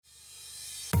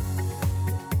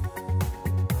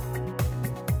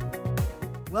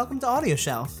Welcome to Audio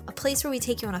Shelf. A place where we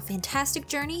take you on a fantastic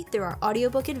journey through our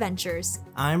audiobook adventures.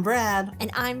 I'm Brad. And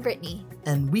I'm Brittany.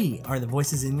 And we are the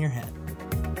voices in your head.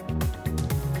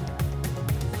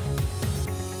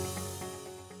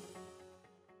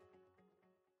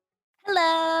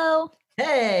 Hello.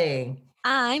 Hey.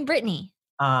 I'm Brittany.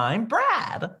 I'm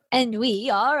Brad. And we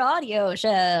are Audio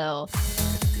Shelf.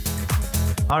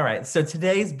 All right, so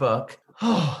today's book,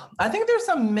 I think there's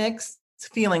some mixed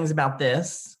feelings about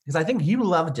this because I think you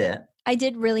loved it. I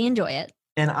did really enjoy it.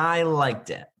 And I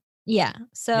liked it. Yeah,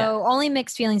 so only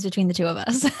mixed feelings between the two of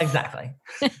us. Exactly.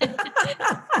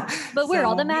 But we're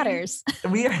all that matters.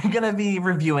 We are going to be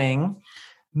reviewing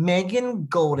Megan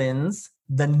Goldin's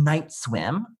The Night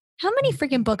Swim. How many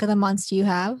freaking book of the months do you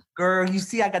have? Girl, you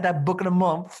see I got that book of the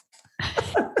month.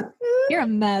 You're a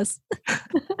mess.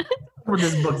 What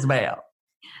this book's about.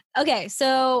 Okay,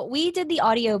 so we did the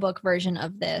audiobook version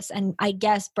of this, and I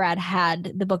guess Brad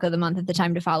had the book of the month at the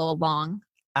time to follow along.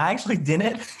 I actually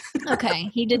didn't. Okay,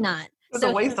 he did not. It was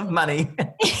a waste of money.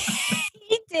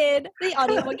 He did the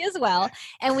audiobook as well,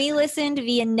 and we listened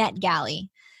via NetGalley.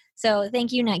 So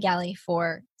thank you, NetGalley,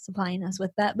 for supplying us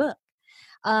with that book.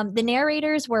 The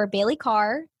narrators were Bailey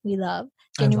Carr, we love,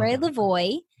 January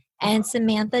Lavoie, and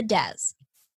Samantha Des.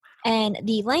 And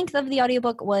the length of the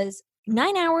audiobook was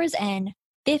 9 hours and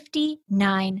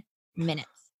 59 minutes.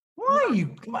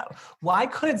 Why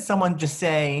couldn't someone just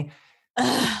say,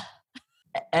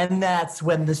 and that's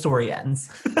when the story ends?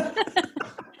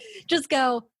 Just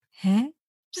go, huh?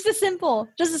 Just a simple,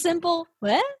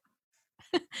 what?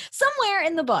 Somewhere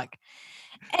in the book.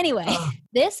 Anyway,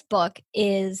 this book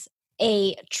is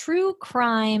a true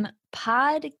crime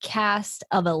podcast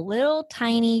of a little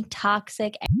tiny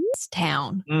toxic ass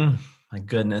town. My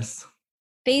goodness.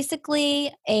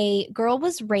 Basically, a girl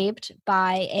was raped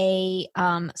by a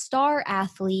star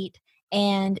athlete,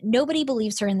 and nobody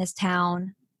believes her in this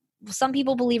town. Some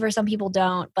people believe her, some people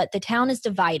don't, but the town is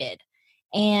divided.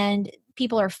 And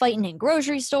people are fighting in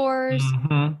grocery stores,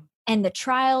 and the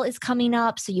trial is coming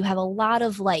up, so you have a lot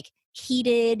of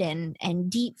heated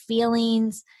and deep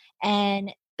feelings.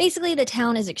 And basically, the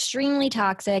town is extremely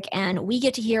toxic, and we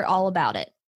get to hear all about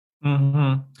it.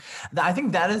 I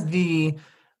think that is the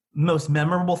most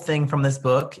memorable thing from this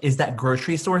book is that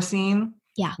grocery store scene.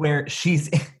 Yeah. Where she's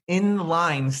in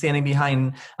line standing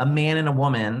behind a man and a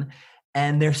woman,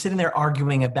 and they're sitting there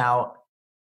arguing about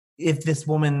if this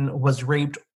woman was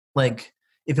raped, if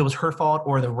it was her fault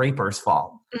or the raper's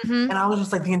fault. And I was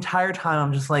just the entire time,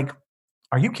 I'm just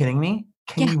are you kidding me?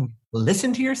 Can you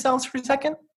listen to yourselves for a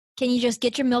second? Can you just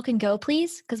get your milk and go,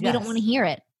 please? Because we don't want to hear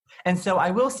it. And so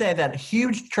I will say that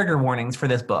huge trigger warnings for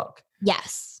this book.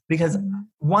 Yes. Because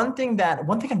one thing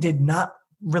I did not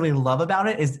really love about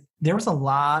it is there was a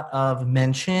lot of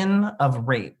mention of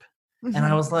rape. And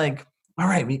I was like, all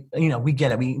right, we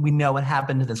get it. We know what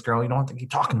happened to this girl. You don't have to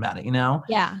keep talking about it,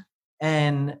 Yeah.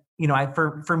 And,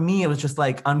 for me, it was just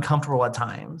uncomfortable at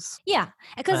times. Yeah.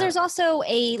 Because there's also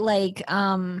a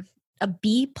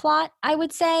B plot, I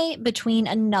would say, between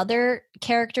another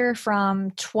character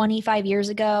from 25 years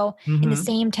ago in the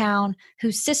same town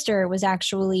whose sister was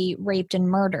actually raped and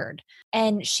murdered.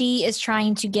 And she is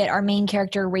trying to get our main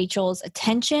character, Rachel's,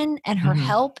 attention and her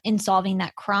help in solving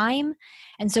that crime.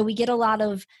 And so we get a lot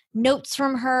of notes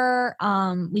from her.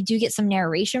 We do get some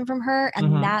narration from her.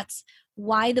 And that's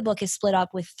why the book is split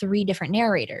up with 3 different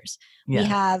narrators. Yes. We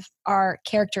have our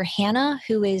character Hannah,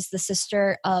 who is the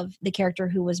sister of the character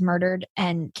who was murdered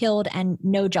and killed, and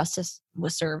no justice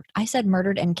was served. I said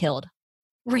murdered and killed.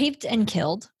 Raped and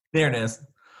killed. There it is.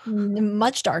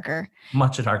 Much darker.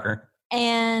 Much darker.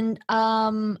 And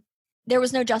there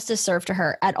was no justice served to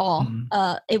her at all.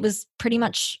 It was pretty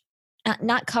much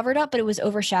not covered up, but it was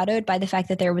overshadowed by the fact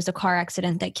that there was a car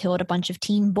accident that killed a bunch of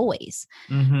teen boys.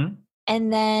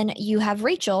 And then you have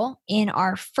Rachel in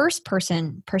our first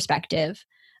person perspective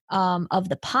of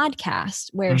the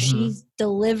podcast, where she's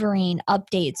delivering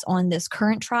updates on this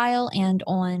current trial and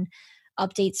on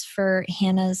updates for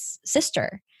Hannah's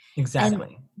sister.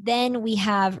 Exactly. And then we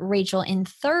have Rachel in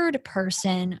third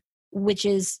person, which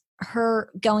is her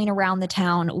going around the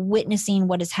town, witnessing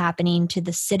what is happening to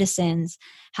the citizens,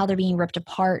 how they're being ripped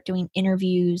apart, doing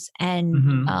interviews,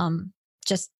 and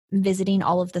just visiting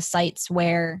all of the sites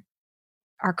where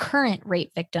our current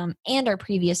rape victim and our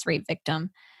previous rape victim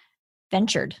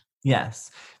ventured. Yes.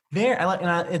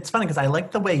 It's funny because I like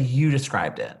the way you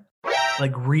described it.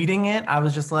 Reading it, I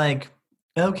was just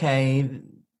okay,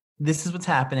 this is what's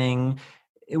happening.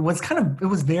 It was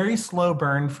very slow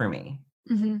burn for me.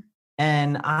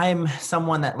 And I'm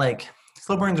someone that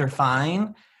slow burns are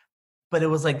fine, but it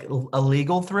was a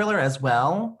legal thriller as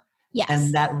well. Yes.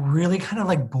 And that really kind of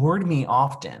like bored me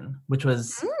often, which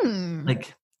was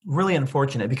like really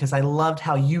unfortunate because I loved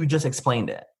how you just explained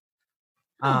it.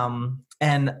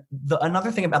 And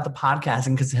another thing about the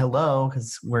podcasting, because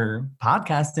we're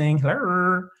podcasting,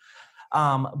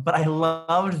 but I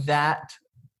loved that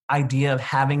idea of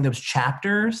having those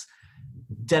chapters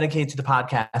dedicated to the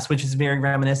podcast, which is very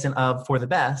reminiscent of For the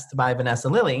Best by Vanessa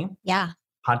Lilly. Yeah.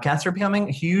 Podcasts are becoming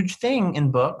a huge thing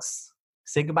in books.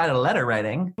 Say goodbye to letter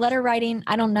writing. Letter writing,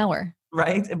 I don't know her.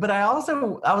 Right. But I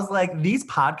was like, these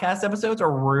podcast episodes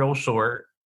are real short.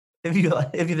 If you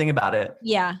think about it.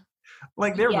 Yeah.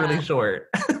 Like they're really short.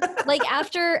 Like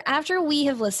after we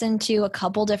have listened to a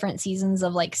couple different seasons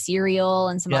of like Serial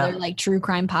and some other like true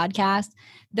crime podcasts,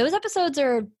 those episodes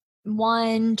are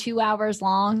 1-2 hours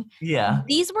long. Yeah.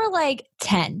 These were like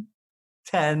 10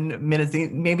 minutes,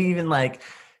 maybe even like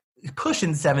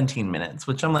pushing 17 minutes,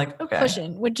 which I'm like, okay.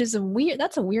 Pushing, which is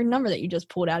that's a weird number that you just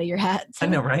pulled out of your hat. I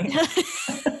know, right? You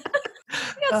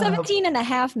got 17 and a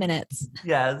half minutes.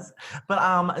 Yes.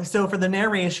 But so for the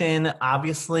narration,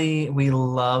 obviously we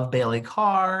love Bailey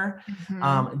Carr.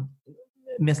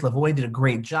 Miss Lavoie did a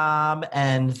great job.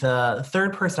 And the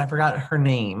third person, I forgot her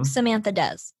name. Samantha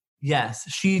Des.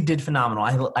 Yes, she did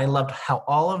phenomenal. I loved how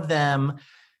all of them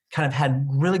kind of had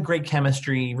really great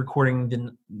chemistry recording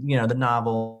the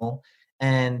novel,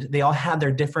 and they all had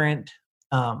their different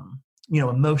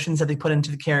emotions that they put into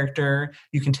the character.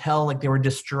 You can tell like they were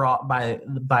distraught by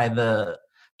the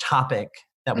topic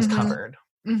that was covered.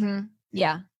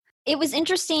 Yeah, it was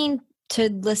interesting to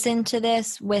listen to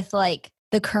this with like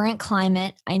the current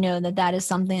climate. I know that is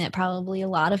something that probably a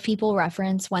lot of people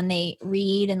reference when they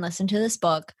read and listen to this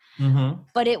book.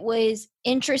 But it was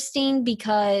interesting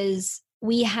because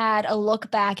we had a look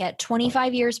back at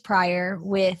 25 years prior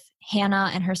with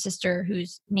Hannah and her sister,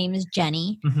 whose name is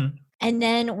Jenny. And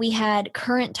then we had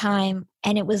current time,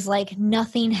 and it was like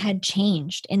nothing had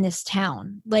changed in this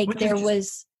town. Like there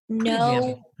was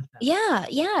no,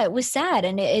 it was sad.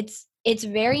 And it's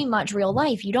very much real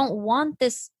life. You don't want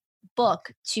this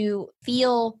book to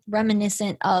feel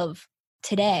reminiscent of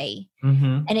today.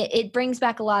 And it brings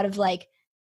back a lot of like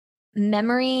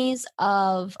memories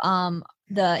of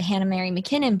the Hannah Mary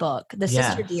McKinnon book, The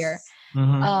Sister Dear,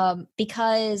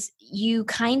 because you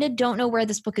kind of don't know where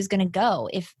this book is going to go.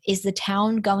 Is the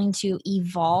town going to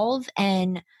evolve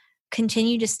and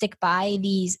continue to stick by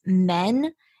these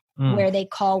men where they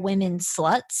call women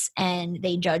sluts and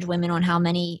they judge women on how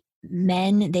many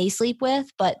men they sleep with,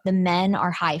 but the men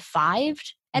are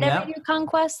high-fived at every new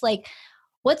conquest? Like,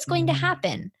 what's going to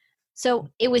happen? So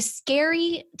it was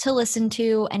scary to listen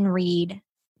to and read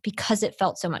because it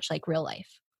felt so much like real life.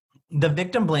 The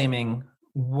victim blaming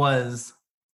was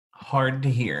hard to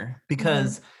hear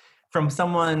because from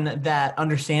someone that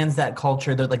understands that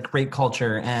culture, the like great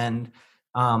culture, and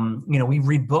we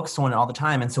read books on it all the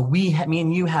time, and so me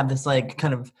and you have this like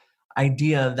kind of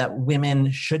idea that women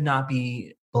should not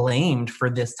be blamed for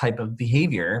this type of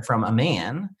behavior from a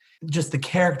man. Just the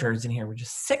characters in here were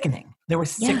just sickening. They were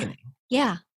sickening.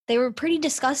 Yeah. They were pretty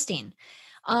disgusting.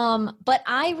 But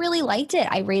I really liked it.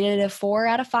 I rated it a 4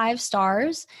 out of 5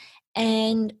 stars.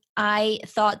 And I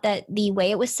thought that the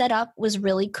way it was set up was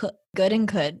really good and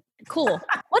cool.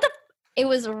 It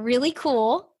was really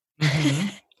cool. And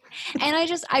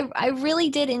I really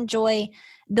did enjoy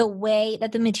the way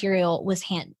that the material was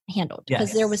handled.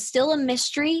 Because there was still a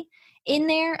mystery in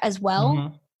there as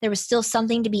well. There was still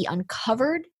something to be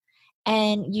uncovered.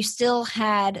 And you still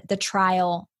had the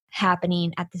trial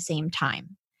happening at the same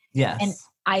time. Yes. And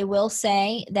I will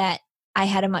say that I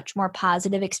had a much more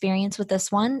positive experience with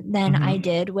this one than I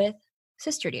did with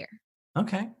Sister Dear.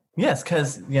 Okay. Yes,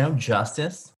 because,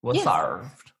 justice was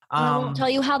served. I won't tell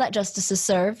you how that justice is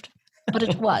served, but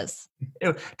it was.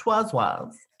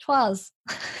 Twas.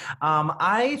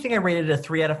 I think I rated it a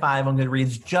 3 out of 5 on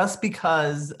Goodreads just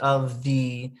because of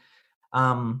the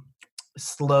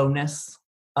slowness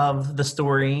of the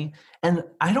story. And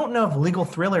I don't know if legal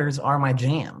thrillers are my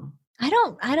jam.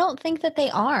 I don't think that they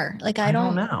are. Like I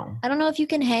don't know. I don't know if you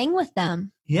can hang with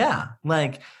them. Yeah.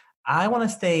 Like I want to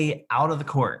stay out of the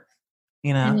court,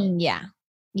 I mean, yeah.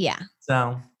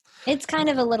 So it's kind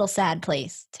of a little sad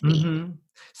place to be.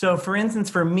 So for instance,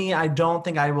 for me, I don't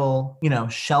think I will,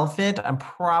 shelf it. I'm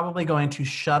probably going to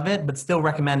shove it, but still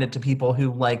recommend it to people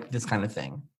who like this kind of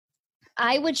thing.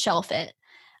 I would shelf it.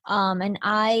 And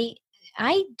I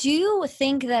do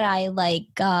think that I like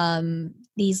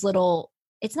these little,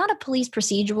 it's not a police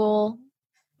procedural,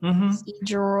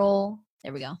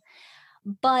 there we go.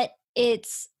 But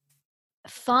it's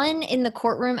fun in the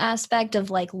courtroom aspect of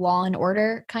like Law and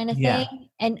Order kind of thing.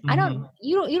 And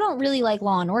you don't really like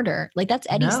Law and Order. Like that's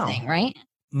Eddie's thing, right?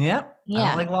 Yep. Yeah. I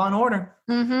don't like Law and Order.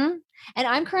 Mm-hmm. And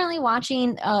I'm currently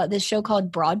watching this show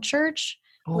called Broadchurch,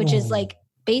 which is like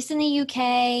based in the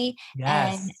UK.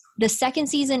 Yes. And the second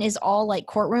season is all like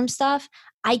courtroom stuff.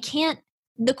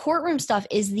 The courtroom stuff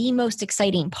is the most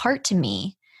exciting part to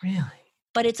me. Really?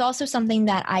 But it's also something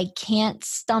that I can't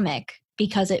stomach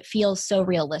because it feels so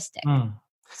realistic.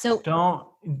 So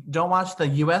don't watch the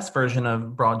US version of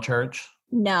Broadchurch.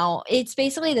 No, it's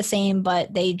basically the same,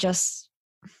 but they just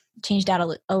changed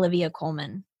out Olivia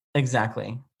Colman.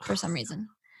 Exactly. For some reason.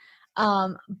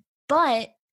 But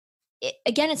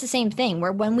again, it's the same thing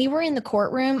where when we were in the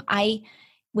courtroom,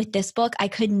 with this book, I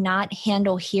could not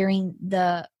handle hearing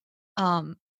the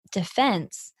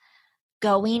defense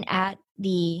going at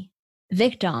the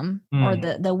victim or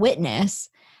the witness.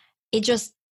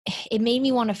 It made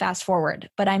me want to fast forward,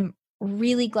 but I'm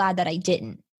really glad that I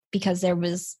didn't, because there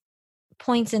was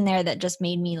points in there that just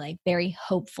made me like very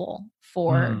hopeful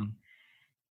for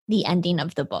the ending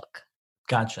of the book.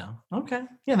 Gotcha. Okay.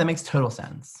 Yeah, that makes total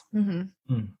sense.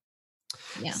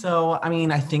 Yeah. So, I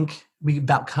mean, I think we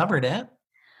about covered it.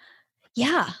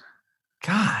 Yeah.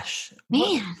 Gosh,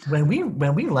 man. When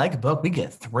we like a book, we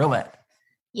get through it.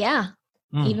 Yeah.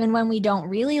 Even when we don't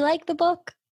really like the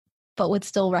book, but would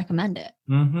still recommend it.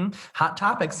 Hot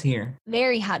topics here.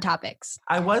 Very hot topics.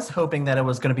 I was hoping that it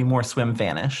was going to be more swim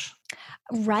vanish.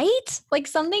 Right? Like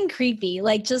something creepy,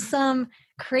 like just some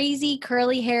crazy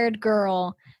curly-haired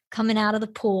girl coming out of the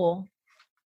pool.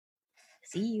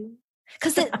 See you.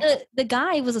 Because the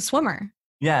guy was a swimmer.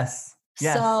 Yes.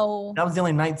 So that was the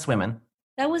only night swimming.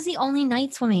 That was the only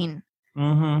night swimming.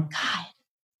 God.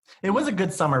 It was a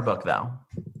good summer book, though.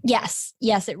 Yes,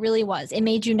 it really was. It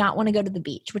made you not want to go to the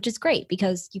beach, which is great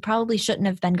because you probably shouldn't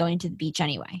have been going to the beach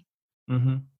anyway.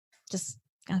 Just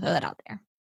gonna throw that out there.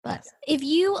 But if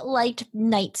you liked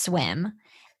Night Swim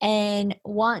and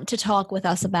want to talk with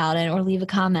us about it or leave a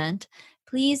comment,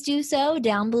 please do so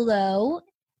down below.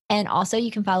 And also you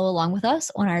can follow along with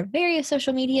us on our various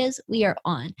social medias. We are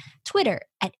on Twitter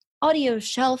at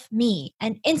AudioShelfMe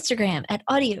and Instagram at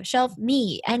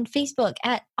AudioShelfMe and Facebook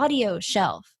at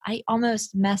AudioShelf. I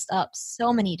almost messed up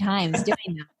so many times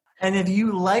doing that. And if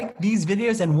you like these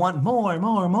videos and want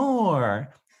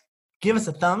more, give us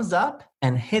a thumbs up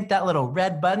and hit that little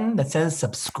red button that says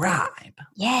subscribe.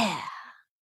 Yeah.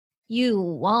 You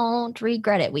won't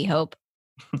regret it, we hope.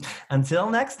 Until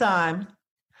next time.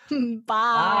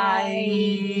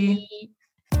 Bye.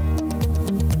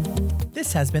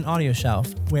 This has been Audio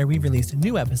Shelf, where we release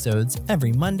new episodes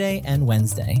every Monday and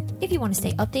Wednesday. If you want to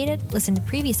stay updated, listen to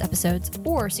previous episodes,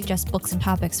 or suggest books and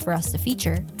topics for us to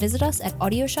feature, visit us at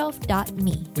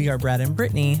audioshelf.me. We are Brad and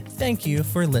Brittany. Thank you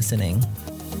for listening.